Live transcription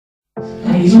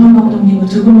이정환 감독님은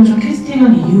두 분을 좀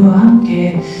캐스팅한 이유와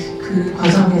함께 그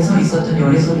과정에서 있었던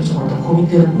열애설이 좀 어떤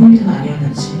고민되는 포인트는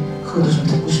아니었는지 그것도 좀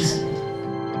듣고 싶습니다.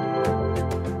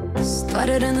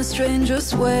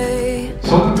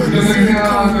 저는 그전에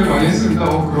생각을 많이 했습니다.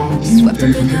 그럼 되게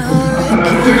좋겠구나.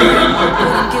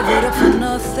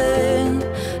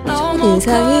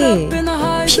 인상이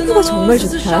피부가 정말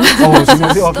좋다. 정말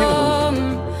피부가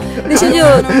너무 근데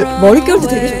심지어 머릿결도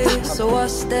되게 좋다.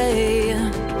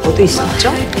 뭐도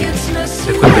있었죠?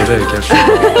 내건 내가 얘기하죠.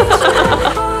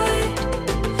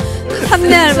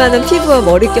 판매할 만한 피부와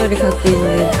머릿결을 갖고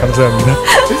있는. 감사합니다.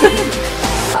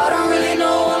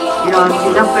 이런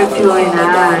제작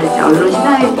발표회나 언론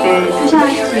시사회 때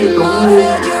투샷이 너무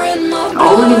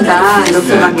어울린다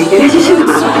이렇게 막 얘기를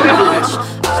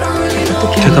해주시더라고요.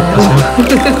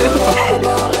 대답하세요.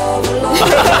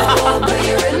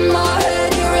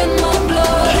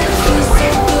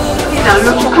 이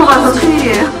날로 축하가서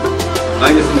수일이에요.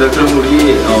 알겠습니다. 그럼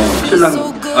우리 신랑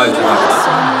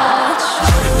죄송합니다.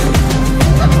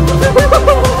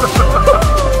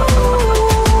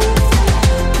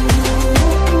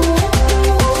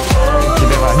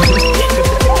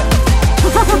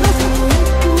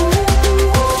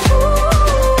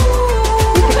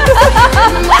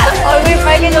 얼굴이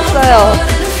빨개졌어요.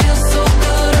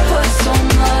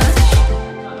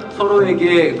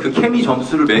 서로에게 그 케미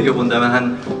점수를 매겨본다면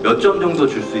한 몇 점 정도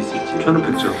줄 수 있을지? 저는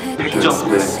 100점.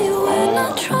 100점. 네.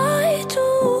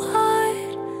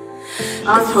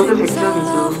 아 저도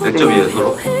 100점이죠. 100점이에요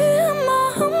서로.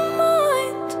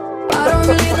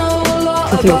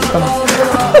 되게 웃겨.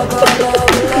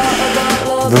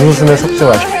 눈웃음에 섞지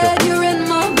마십시오.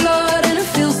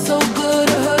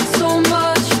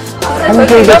 한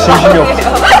줄도 진심이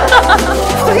없어.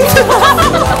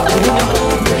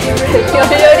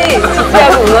 열렬히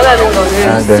지지하고 응원하는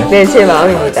거는 네, 제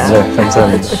마음입니다. 네,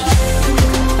 감사합니다.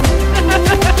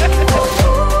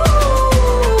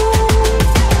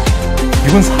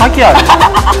 이건 사기 아니야?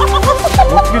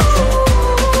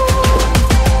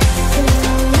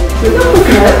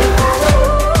 어떻게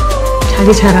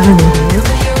자기 자랑하는 거예요?